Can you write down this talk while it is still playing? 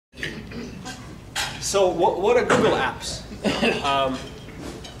So what are Google Apps?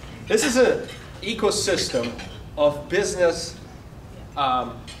 This is an ecosystem of business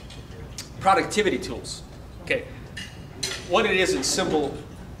productivity tools. Okay, what it is in simple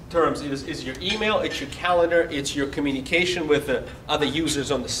terms is your email, it's your calendar, it's your communication with the other users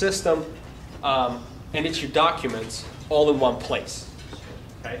on the system, and it's your documents all in one place.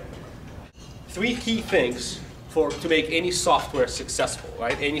 Okay? Three key things to make any software successful,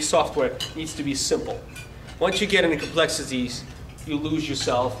 right? Any software needs to be simple. Once you get into complexities, you lose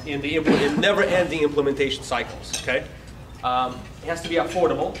yourself in the never-ending implementation cycles, okay? It has to be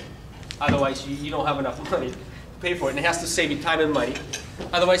affordable, otherwise you don't have enough money to pay for it, and it has to save you time and money.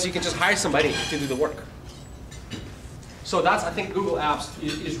 Otherwise, you can just hire somebody to do the work. So that's, I think, Google Apps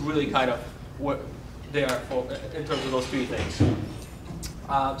is really kind of what they are for in terms of those three things.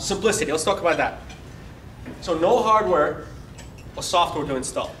 Simplicity, let's talk about that. So no hardware or software to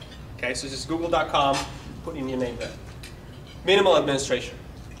install. Okay, so just google.com, put in your name there. Minimal administration.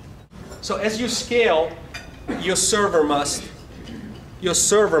 So as you scale, your server must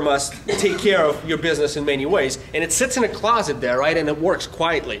take care of your business in many ways. And it sits in a closet there, right? And it works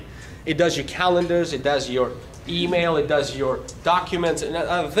quietly. It does your calendars, it does your email, it does your documents and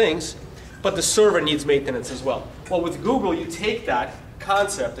other things. But the server needs maintenance as well. Well, with Google, you take that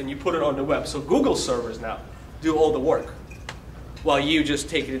concept and you put it on the web. So Google servers now do all the work, while you just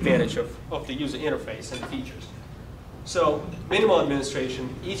take advantage of the user interface and the features. So minimal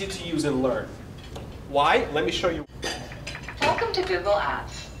administration, easy to use and learn. Why? Let me show you. Welcome to Google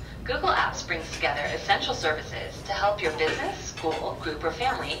Apps. Google Apps brings together essential services to help your business, school, group, or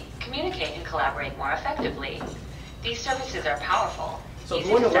family communicate and collaborate more effectively. These services are powerful. So if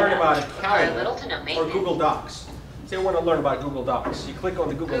you want to learn about a calendar little to no or Google Docs, say you want to learn about Google Docs, you click on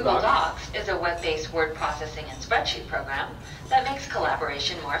the Google Docs. Google Docs is a web-based word processing and spreadsheet program that makes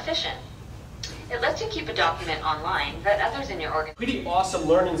collaboration more efficient. It lets you keep a document online that others in your organization. Pretty awesome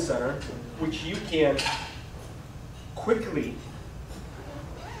learning center, which you can quickly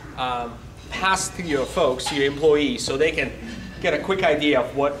pass to your folks, to your employees, so they can get a quick idea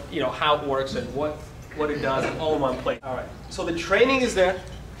of what, how it works and what it does, all in one place. All right. So the training is there.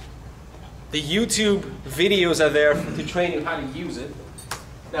 The YouTube videos are there to train you how to use it.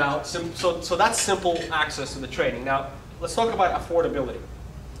 Now, so that's simple access to the training. Now, let's talk about affordability.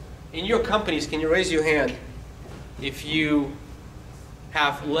 In your companies, can you raise your hand if you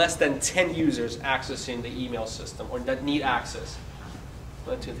have less than 10 users accessing the email system or that need access?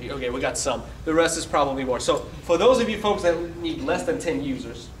 1, 2, 3. Okay, we got some. The rest is probably more. So for those of you folks that need less than 10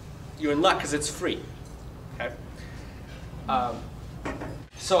 users, you're in luck because it's free. Okay.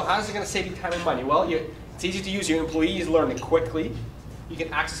 So how's it going to save you time and money? Well, it's easy to use. Your employees learn it quickly. You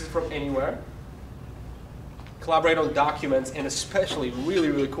can access it from anywhere. Collaborate on documents, and especially,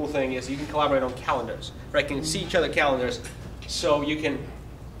 really cool thing is you can collaborate on calendars. Right? You can see each other's calendars, so you can,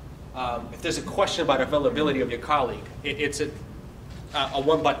 if there's a question about availability of your colleague, it's a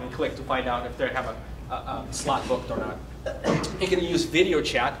one-button click to find out if they have a slot booked or not. You can use video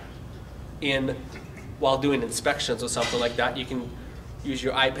chat while doing inspections or something like that. You can use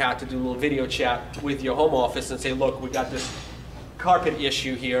your iPad to do a little video chat with your home office and say, look, we got this carpet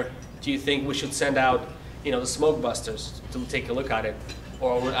issue here. Do you think we should send out the smoke busters to take a look at it?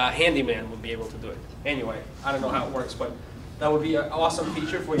 Or a handyman would be able to do it. Anyway, I don't know how it works, but that would be an awesome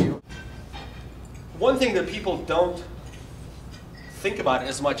feature for you. One thing that people don't think about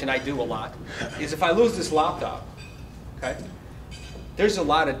as much, and I do a lot, is if I lose this laptop, okay, there's a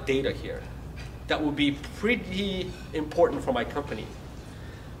lot of data here that will be pretty important for my company.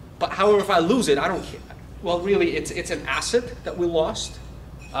 But however, if I lose it, I don't care. Well, really, it's an asset that we lost,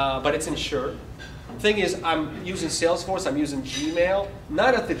 but it's insured. Thing is, I'm using Salesforce, I'm using Gmail.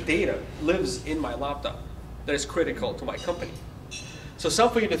 None of the data lives in my laptop that is critical to my company. So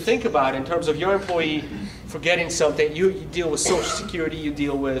something for you to think about in terms of your employee forgetting something. You deal with Social Security, you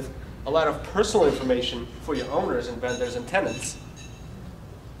deal with a lot of personal information for your owners and vendors and tenants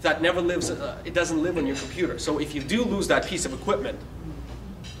that never lives, it doesn't live on your computer. So if you do lose that piece of equipment,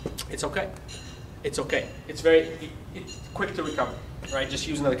 it's okay. It's okay. It's quick to recover, right? Just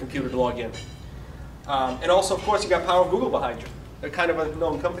use another computer to log in. And also, of course, you got Power of Google behind you. They're kind of a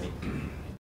known company.